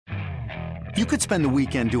You could spend the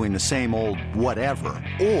weekend doing the same old whatever,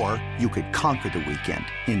 or you could conquer the weekend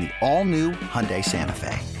in the all-new Hyundai Santa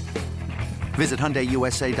Fe. Visit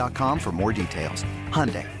HyundaiUSA.com for more details.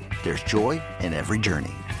 Hyundai, there's joy in every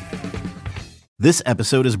journey. This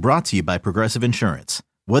episode is brought to you by Progressive Insurance.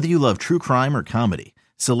 Whether you love true crime or comedy,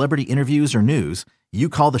 celebrity interviews or news, you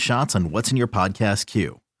call the shots on what's in your podcast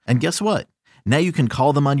queue. And guess what? Now you can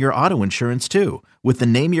call them on your auto insurance too with the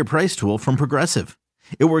Name Your Price tool from Progressive.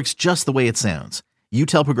 It works just the way it sounds. You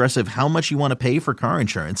tell Progressive how much you want to pay for car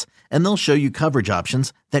insurance, and they'll show you coverage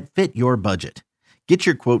options that fit your budget. Get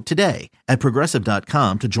your quote today at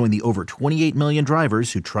Progressive.com to join the over 28 million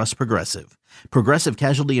drivers who trust Progressive. Progressive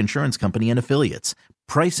Casualty Insurance Company and Affiliates.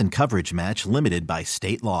 Price and coverage match limited by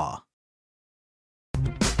state law.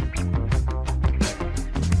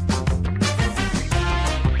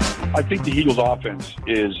 I think the Eagles' offense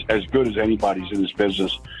is as good as anybody's in this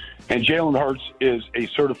business. And Jalen Hurts is a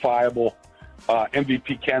certifiable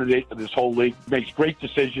MVP candidate for this whole league. Makes great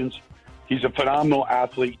decisions. He's a phenomenal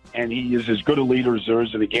athlete, and he is as good a leader as there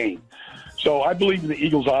is in the game. So I believe in the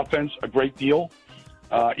Eagles' offense a great deal.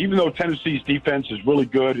 Even though Tennessee's defense is really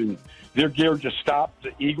good and they're geared to stop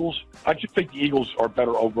the Eagles, I just think the Eagles are a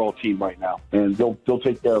better overall team right now. And they'll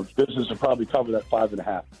take care of business and probably cover that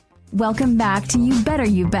 5.5. Welcome back to You Better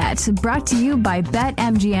You Bet, brought to you by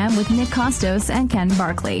BetMGM with Nick Costos and Ken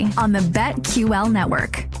Barkley on the BetQL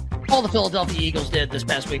network. All the Philadelphia Eagles did this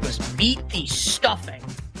past week was beat the stuffing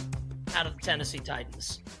out of the Tennessee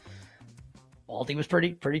Titans. Baldy was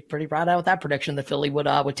pretty proud out with that prediction that Philly would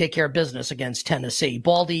take care of business against Tennessee.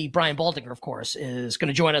 Baldy, Brian Baldinger, of course, is going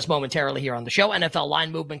to join us momentarily here on the show. NFL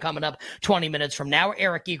line movement coming up 20 minutes from now.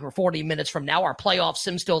 Eric Eager 40 minutes from now. Our playoff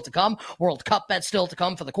sim still to come. World Cup bet still to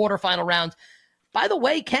come for the quarterfinal round. By the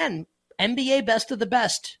way, Ken, NBA best of the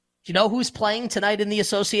best. Do you know who's playing tonight in the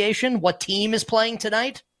association? What team is playing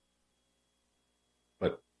tonight?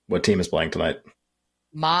 What team is playing tonight?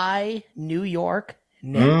 My New York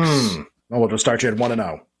Knicks. Well, we'll just start you at 1-0.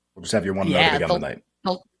 We'll just have your 1-0 again tonight.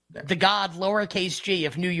 The god, lowercase g,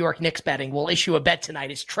 of New York Knicks betting will issue a bet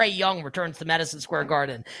tonight as Trae Young returns to Madison Square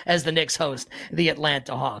Garden as the Knicks host the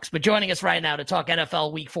Atlanta Hawks. But joining us right now to talk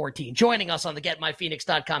NFL Week 14, joining us on the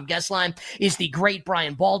GetMyPhoenix.com guest line is the great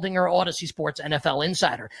Brian Baldinger, Odyssey Sports NFL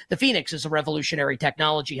insider. The Phoenix is a revolutionary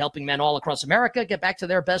technology helping men all across America get back to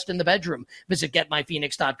their best in the bedroom. Visit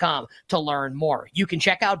GetMyPhoenix.com to learn more. You can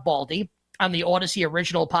check out Baldy on the Odyssey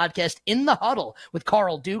original podcast In the Huddle with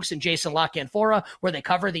Carl Dukes and Jason LaCanfora, where they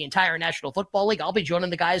cover the entire National Football League. I'll be joining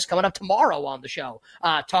the guys coming up tomorrow on the show,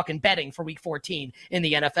 talking betting for Week 14 in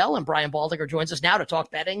the NFL. And Brian Baldinger joins us now to talk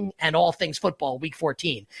betting and all things football Week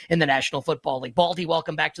 14 in the National Football League. Baldy,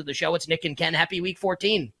 welcome back to the show. It's Nick and Ken. Happy Week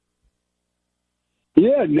 14.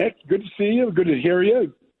 Yeah, Nick, good to see you. Good to hear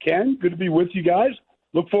you. Ken, good to be with you guys.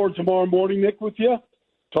 Look forward to tomorrow morning, Nick, with you,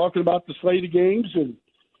 talking about the slate of games and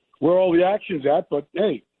where all the action's at, but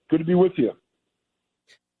hey, good to be with you.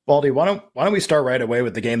 Baldy, why don't we start right away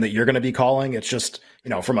with the game that you're going to be calling? It's just,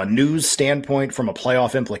 from a news standpoint, from a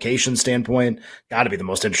playoff implication standpoint, got to be the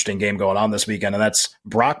most interesting game going on this weekend, and that's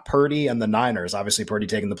Brock Purdy and the Niners. Obviously, Purdy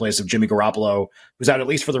taking the place of Jimmy Garoppolo, who's out at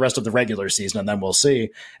least for the rest of the regular season, and then we'll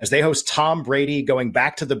see, as they host Tom Brady going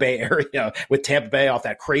back to the Bay Area with Tampa Bay off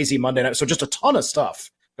that crazy Monday night. So just a ton of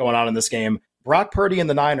stuff going on in this game. Brock Purdy and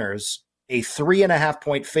the Niners, a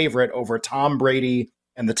 3.5-point favorite over Tom Brady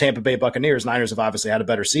and the Tampa Bay Buccaneers. Niners have obviously had a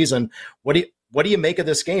better season. What do you make of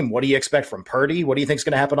this game? What do you expect from Purdy? What do you think is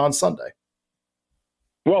going to happen on Sunday?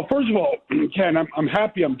 Well, first of all, Ken, I'm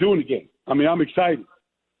happy I'm doing the game. I mean, I'm excited.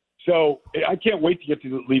 So I can't wait to get to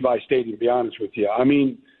the Levi Stadium, to be honest with you. I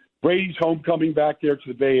mean, Brady's homecoming back there to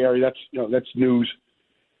the Bay Area. That's news.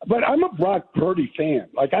 But I'm a Brock Purdy fan.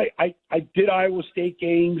 Like I did Iowa State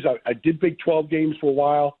games. I did Big 12 games for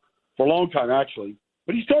a long time, actually.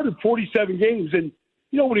 But he started 47 games. And,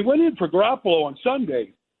 when he went in for Garoppolo on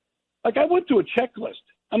Sunday, I went through a checklist.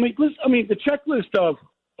 I mean, the checklist of,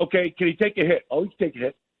 okay, can he take a hit? Oh, he can take a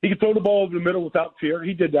hit. He can throw the ball over the middle without fear.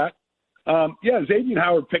 He did that. Xavier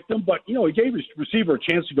Howard picked him, but, he gave his receiver a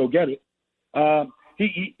chance to go get it.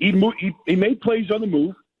 He made plays on the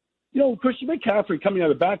move. Christian McCaffrey coming out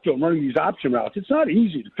of the backfield and running these option routes, it's not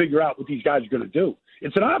easy to figure out what these guys are going to do.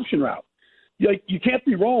 It's an option route. You can't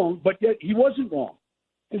be wrong, but yet he wasn't wrong.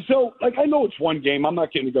 And so, I know it's one game. I'm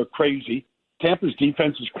not going to go crazy. Tampa's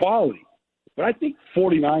defense is quality. But I think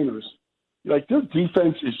 49ers, their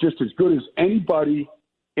defense is just as good as anybody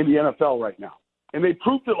in the NFL right now. And they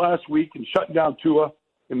proved it last week in shutting down Tua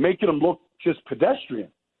and making him look just pedestrian.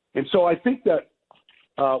 And so I think that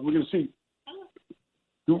we're going to see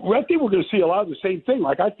 – I think we're going to see a lot of the same thing.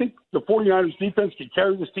 I think the 49ers defense can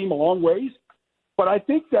carry this team a long ways. But I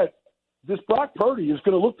think that this Brock Purdy is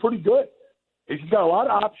going to look pretty good. He's got a lot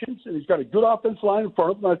of options, and he's got a good offensive line in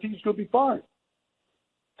front of him, and I think he's going to be fine.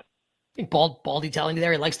 I think Baldy telling you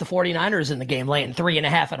there he likes the 49ers in the game, laying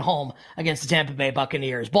 3.5 at home against the Tampa Bay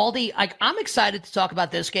Buccaneers. Baldy, I'm excited to talk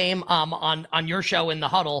about this game on your show in the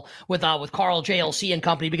huddle with Carl JLC and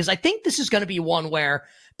company, because I think this is going to be one where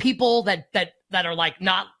people that are like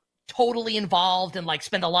not totally involved and like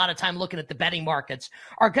spend a lot of time looking at the betting markets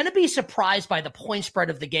are going to be surprised by the point spread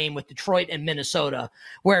of the game with Detroit and Minnesota,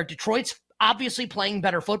 where Detroit's obviously playing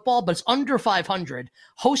better football, but it's under 500,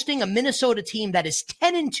 hosting a Minnesota team that is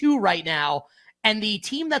 10-2 right now, and the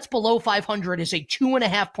team that's below 500 is a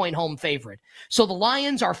 2.5-point home favorite. So the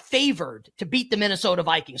Lions are favored to beat the Minnesota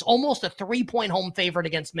Vikings, almost a 3-point home favorite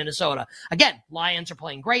against Minnesota. Again, Lions are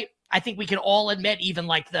playing great. I think we can all admit, even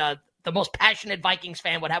like the most passionate Vikings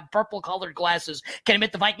fan would have purple-colored glasses, can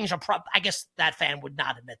admit the Vikings are I guess that fan would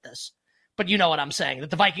not admit this. But you know what I'm saying, that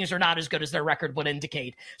the Vikings are not as good as their record would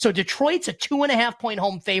indicate. So Detroit's a 2.5-point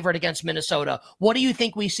home favorite against Minnesota. What do you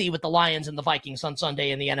think we see with the Lions and the Vikings on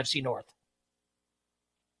Sunday in the NFC North?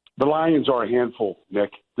 The Lions are a handful, Nick.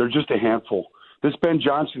 They're just a handful. This Ben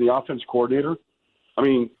Johnson, the offense coordinator, I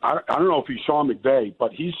mean, I don't know if he's Sean McVay,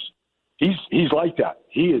 but he's like that.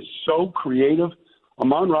 He is so creative.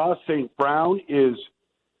 Amon-Ra St. Brown is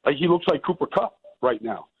like, he looks like Cooper Kupp right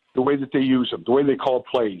now. The way that they use him, the way they call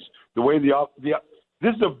plays, the way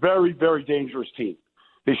this is a very, very dangerous team.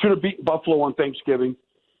 They should have beaten Buffalo on Thanksgiving.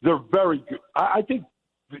 They're very good. I think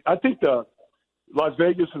the Las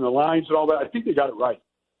Vegas and the Lions and all that, I think they got it right.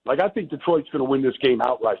 Like, I think Detroit's going to win this game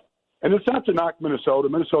outright. And it's not to knock Minnesota.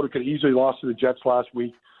 Minnesota could easily lost to the Jets last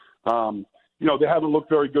week. They haven't looked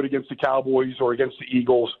very good against the Cowboys or against the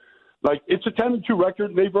Eagles. Like, it's a 10-2 record,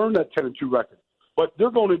 and they've earned that 10-2 record. But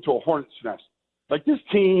they're going into a hornet's nest. Like, this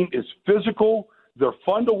team is physical. They're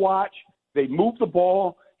fun to watch. They move the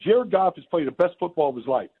ball. Jared Goff is playing the best football of his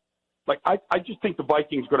life. Like, I just think the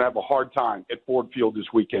Vikings are going to have a hard time at Ford Field this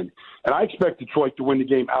weekend. And I expect Detroit to win the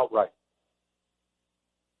game outright.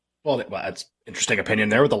 Well, that's interesting opinion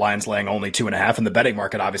there, with the Lions laying only 2.5, and the betting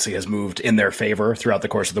market obviously has moved in their favor throughout the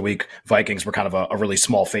course of the week. Vikings were kind of a really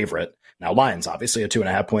small favorite. Now Lions, obviously a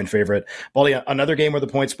 2.5-point favorite. Baldy, another game where the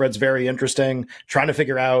point spread's very interesting. Trying to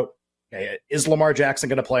figure out, okay, is Lamar Jackson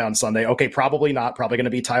going to play on Sunday? Okay, probably not. Probably going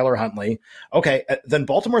to be Tyler Huntley. Okay, then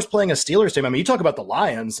Baltimore's playing a Steelers team. I mean, you talk about the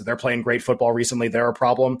Lions. They're playing great football recently. They're a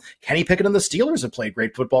problem. Kenny Pickett and the Steelers have played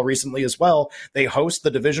great football recently as well. They host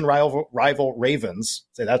the division rival Ravens,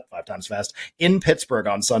 say that 5 times fast, in Pittsburgh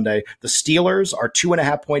on Sunday. The Steelers are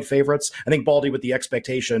 2.5-point favorites. I think, Baldy, with the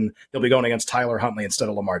expectation they'll be going against Tyler Huntley instead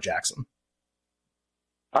of Lamar Jackson.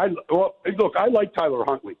 Look, I like Tyler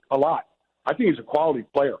Huntley a lot. I think he's a quality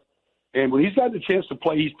player. And when he's got the chance to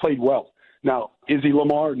play, he's played well. Now, is he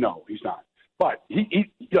Lamar? No, he's not. But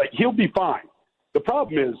he'll be fine. The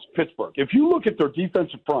problem is Pittsburgh. If you look at their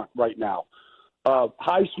defensive front right now,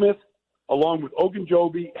 Highsmith, along with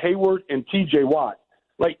Ogunjobi, Hayward, and T.J. Watt,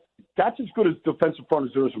 like, that's as good as defensive front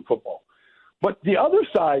as there is in football. But the other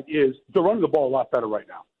side is they're running the ball a lot better right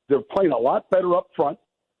now. They're playing a lot better up front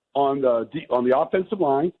on the offensive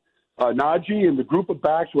line. Najee and the group of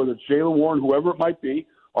backs, whether it's Jaylen Warren, whoever it might be,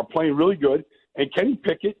 are playing really good. And Kenny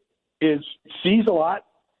Pickett sees a lot.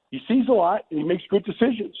 He sees a lot, and he makes good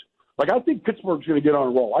decisions. Like, I think Pittsburgh's going to get on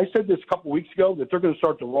a roll. I said this a couple weeks ago, that they're going to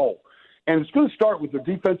start to roll. And it's going to start with their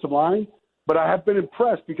defensive line, but I have been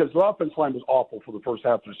impressed because the offensive line was awful for the first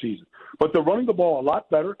half of the season. But they're running the ball a lot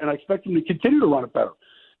better, and I expect them to continue to run it better.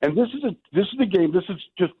 And this is a game. This is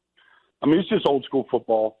just, I mean, it's just old school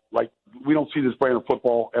football. Like, we don't see this brand of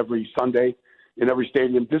football every Sunday in every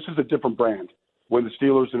stadium. This is a different brand when the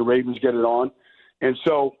Steelers and the Ravens get it on. And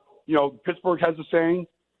so, Pittsburgh has a saying,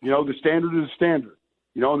 the standard is the standard.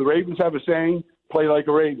 And the Ravens have a saying, play like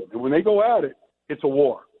a Raven. And when they go at it, it's a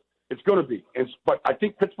war. It's going to be. But I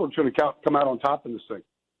think Pittsburgh's going to come out on top in this thing.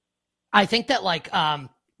 I think that like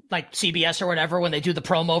CBS or whatever, when they do the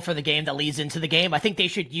promo for the game that leads into the game, I think they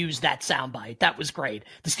should use that soundbite. That was great.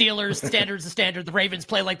 The Steelers, the standard's the standard. The Ravens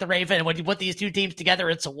play like the Raven. And when you put these two teams together,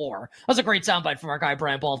 it's a war. That was a great soundbite from our guy,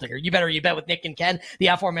 Brian Baldinger. You bet with Nick and Ken. The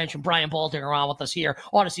aforementioned Brian Baldinger on with us here.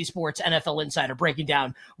 Odyssey Sports NFL Insider breaking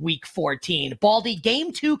down Week 14. Baldy,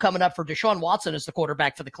 Game 2 coming up for Deshaun Watson as the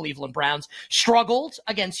quarterback for the Cleveland Browns. Struggled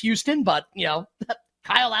against Houston, but,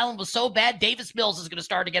 Kyle Allen was so bad. Davis Mills is going to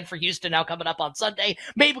start again for Houston now coming up on Sunday.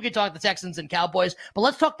 Maybe we can talk the Texans and Cowboys, but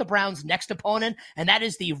let's talk the Browns' next opponent, and that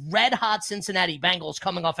is the red-hot Cincinnati Bengals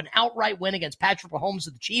coming off an outright win against Patrick Mahomes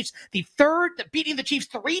of the Chiefs, beating the Chiefs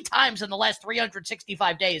 3 times in the last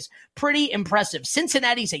 365 days. Pretty impressive.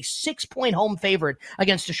 Cincinnati's a 6-point home favorite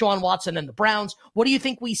against Deshaun Watson and the Browns. What do you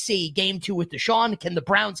think we see game 2 with Deshaun? Can the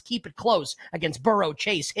Browns keep it close against Burrow,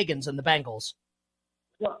 Chase, Higgins, and the Bengals?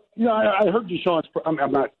 Well, I heard Deshaun's. I'm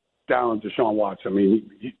not down on Deshaun Watson.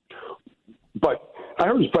 But I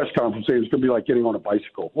heard his press conference say it's going to be like getting on a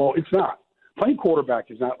bicycle. Well, it's not. Playing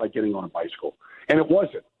quarterback is not like getting on a bicycle, and it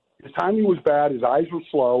wasn't. His timing was bad. His eyes were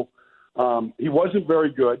slow. He wasn't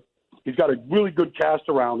very good. He's got a really good cast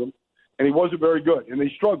around him, and he wasn't very good. And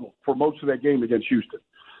they struggled for most of that game against Houston.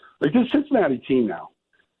 Like this Cincinnati team now.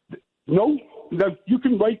 You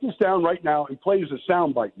can write this down right now and play as a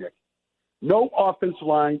soundbite, Nick. No offensive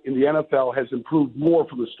line in the NFL has improved more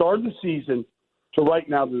from the start of the season to right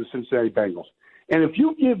now than the Cincinnati Bengals. And if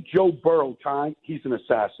you give Joe Burrow time, he's an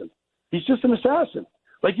assassin. He's just an assassin.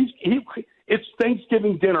 Like it's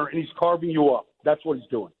Thanksgiving dinner and he's carving you up. That's what he's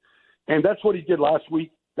doing. And that's what he did last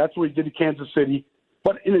week. That's what he did to Kansas City.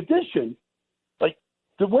 But in addition, like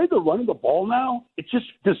the way they're running the ball now, it's just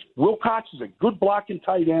this Wilcox is a good blocking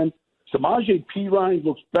tight end. Samaje Perine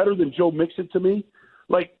looks better than Joe Mixon to me.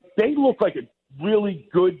 Like, they look like a really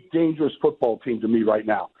good, dangerous football team to me right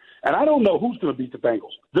now. And I don't know who's going to beat the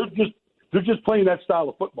Bengals. They're just playing that style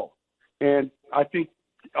of football. And I think,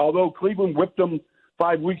 although Cleveland whipped them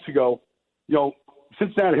 5 weeks ago,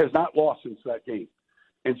 Cincinnati has not lost since that game.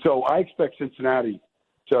 And so I expect Cincinnati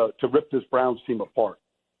to rip this Browns team apart.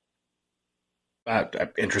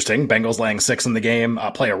 Interesting. Bengals laying 6 in the game,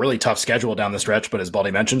 play a really tough schedule down the stretch, but as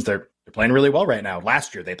Baldy mentions, they're playing really well right now.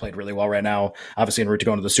 Last year, they played really well right now, obviously en route to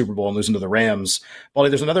going to the Super Bowl and losing to the Rams. Baldy,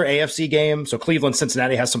 there's another AFC game. So Cleveland,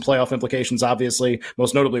 Cincinnati has some playoff implications, obviously,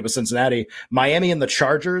 most notably with Cincinnati. Miami and the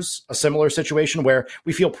Chargers, a similar situation where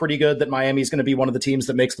we feel pretty good that Miami is going to be one of the teams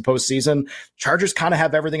that makes the postseason. Chargers kind of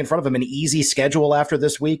have everything in front of them, an easy schedule after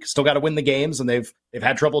this week. Still got to win the games, and they've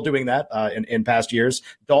had trouble doing that in past years.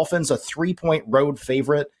 Dolphins, a 3-point road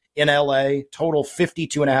favorite in LA, total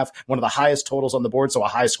 52.5, one of the highest totals on the board, so a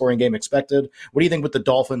high scoring game expected. What do you think with the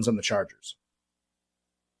Dolphins and the Chargers?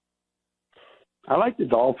 I like the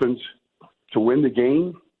Dolphins to win the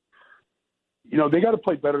game. They got to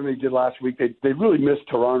play better than they did last week. They really missed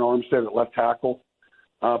Teron Armstead at left tackle.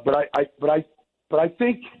 But I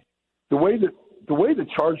think the way the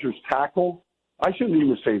Chargers tackle, I shouldn't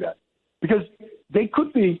even say that, because they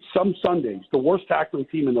could be some Sundays the worst tackling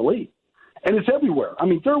team in the league. And it's everywhere. I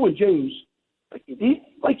mean, Derwin James,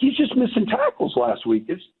 he's just missing tackles last week.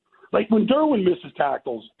 It's like when Derwin misses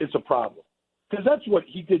tackles, it's a problem, because that's what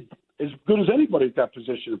he did as good as anybody at that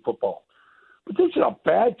position in football. But this is a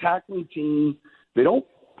bad tackling team. They don't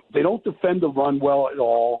defend the run well at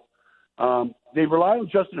all. They rely on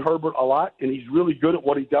Justin Herbert a lot, and he's really good at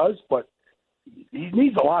what he does, but he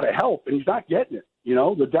needs a lot of help, and he's not getting it.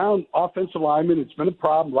 The down offensive lineman, it's been a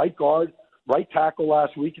problem. Right guard, right tackle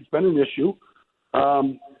last week, it's been an issue.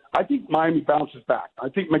 I think Miami bounces back. I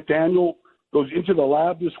think McDaniel goes into the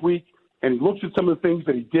lab this week and he looks at some of the things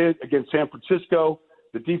that he did against San Francisco.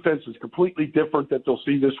 The defense is completely different that they'll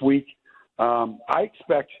see this week. I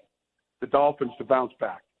expect the Dolphins to bounce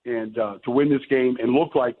back and to win this game and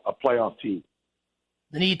look like a playoff team.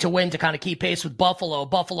 The need to win to kind of keep pace with Buffalo.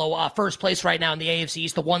 Buffalo, first place right now in the AFC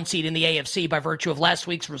East, the 1 seed in the AFC by virtue of last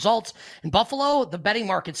week's results. And Buffalo, the betting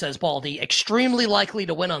market says, Baldy, extremely likely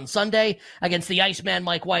to win on Sunday against the Iceman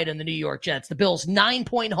Mike White and the New York Jets. The Bills,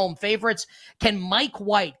 9-point home favorites. Can Mike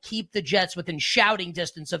White keep the Jets within shouting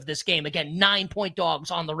distance of this game? Again, 9-point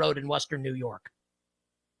dogs on the road in Western New York.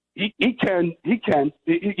 He can. He can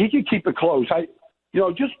keep it close.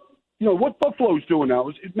 What Buffalo's doing now,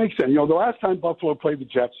 it makes sense. The last time Buffalo played the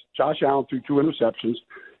Jets, Josh Allen threw 2 interceptions,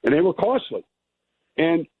 and they were costly.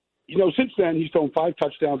 And, since then, he's thrown 5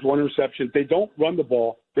 touchdowns, 1 interception. They don't run the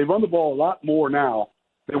ball. They run the ball a lot more now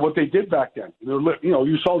than what they did back then.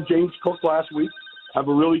 You saw James Cook last week have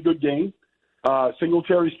a really good game.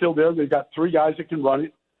 Singletary's still there. They've got 3 guys that can run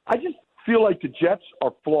it. I just feel like the Jets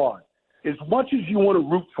are flawed. As much as you want to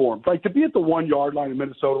root for them, like to be at the 1-yard line in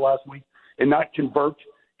Minnesota last week and not convert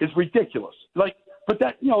is ridiculous. But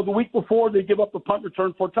that, the week before they give up a punt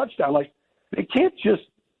return for a touchdown. They can't just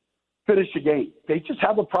finish a game. They just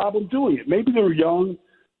have a problem doing it. Maybe they're young.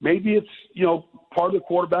 Maybe it's, part of the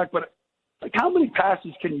quarterback. But how many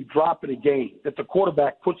passes can you drop in a game that the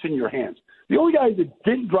quarterback puts in your hands? The only guy that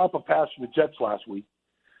didn't drop a pass for the Jets last week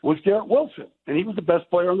was Garrett Wilson, and he was the best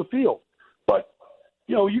player on the field. But,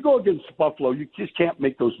 you go against Buffalo, you just can't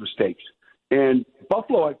make those mistakes. And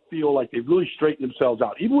Buffalo, I feel like they've really straightened themselves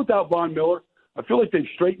out. Even without Von Miller, I feel like they've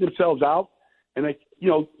straightened themselves out. And,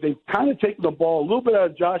 they've kind of taken the ball a little bit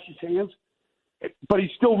out of Josh's hands, but he's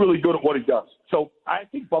still really good at what he does. So I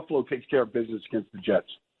think Buffalo takes care of business against the Jets.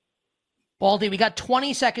 Baldy, we got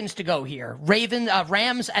 20 seconds to go here.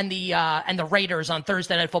 Rams and the Raiders on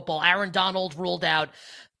Thursday Night Football. Aaron Donald ruled out.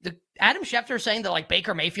 Adam Schefter saying that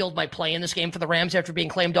Baker Mayfield might play in this game for the Rams after being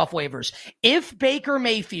claimed off waivers. If Baker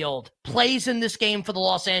Mayfield plays in this game for the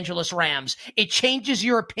Los Angeles Rams, it changes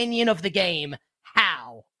your opinion of the game.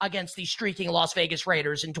 How? Against these streaking Las Vegas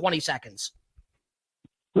Raiders in 20 seconds.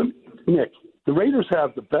 Nick, the Raiders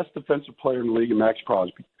have the best defensive player in the league in Max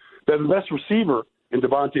Crosby. They have the best receiver in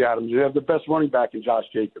Devontae Adams. They have the best running back in Josh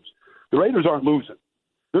Jacobs. The Raiders aren't losing.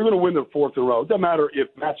 They're going to win their fourth in a row. It doesn't matter if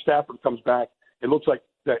Matt Stafford comes back. It looks like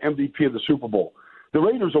the MVP of the Super Bowl. The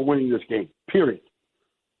Raiders are winning this game, period.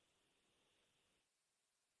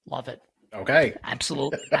 Love it. Okay.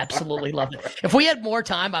 Absolutely love it. If we had more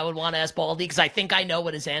time, I would want to ask Baldy, because I think I know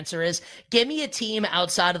what his answer is. Give me a team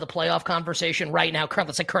outside of the playoff conversation right now,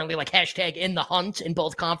 currently like hashtag in the hunt in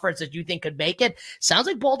both conferences you think could make it. Sounds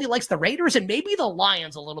like Baldy likes the Raiders and maybe the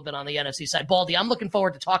Lions a little bit on the NFC side. Baldy, I'm looking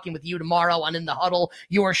forward to talking with you tomorrow on In the Huddle,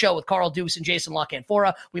 your show with Carl Deuce and Jason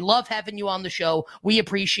LaCanfora. We love having you on the show. We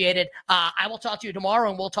appreciate it. I will talk to you tomorrow,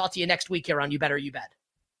 and we'll talk to you next week here on You Better You Bet.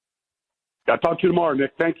 I'll talk to you tomorrow,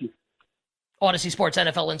 Nick. Thank you. Odyssey Sports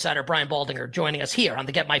NFL insider Brian Baldinger joining us here on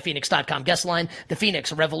the GetMyPhoenix.com guest line. The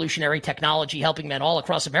Phoenix, a revolutionary technology helping men all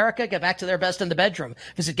across America get back to their best in the bedroom.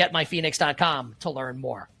 Visit GetMyPhoenix.com to learn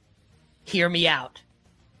more. Hear me out.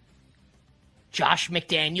 Josh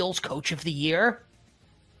McDaniels, Coach of the Year?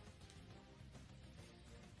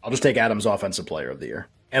 I'll just take Adams Offensive Player of the Year.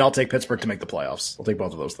 And I'll take Pittsburgh to make the playoffs. I'll take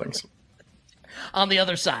both of those things. On the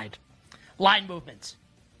other side, line movements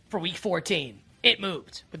for Week 14. It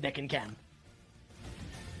moved with Nick and Ken.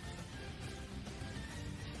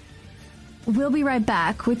 We'll be right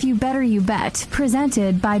back with You Better You Bet,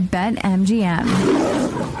 presented by BetMGM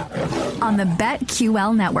on the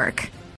BetQL network.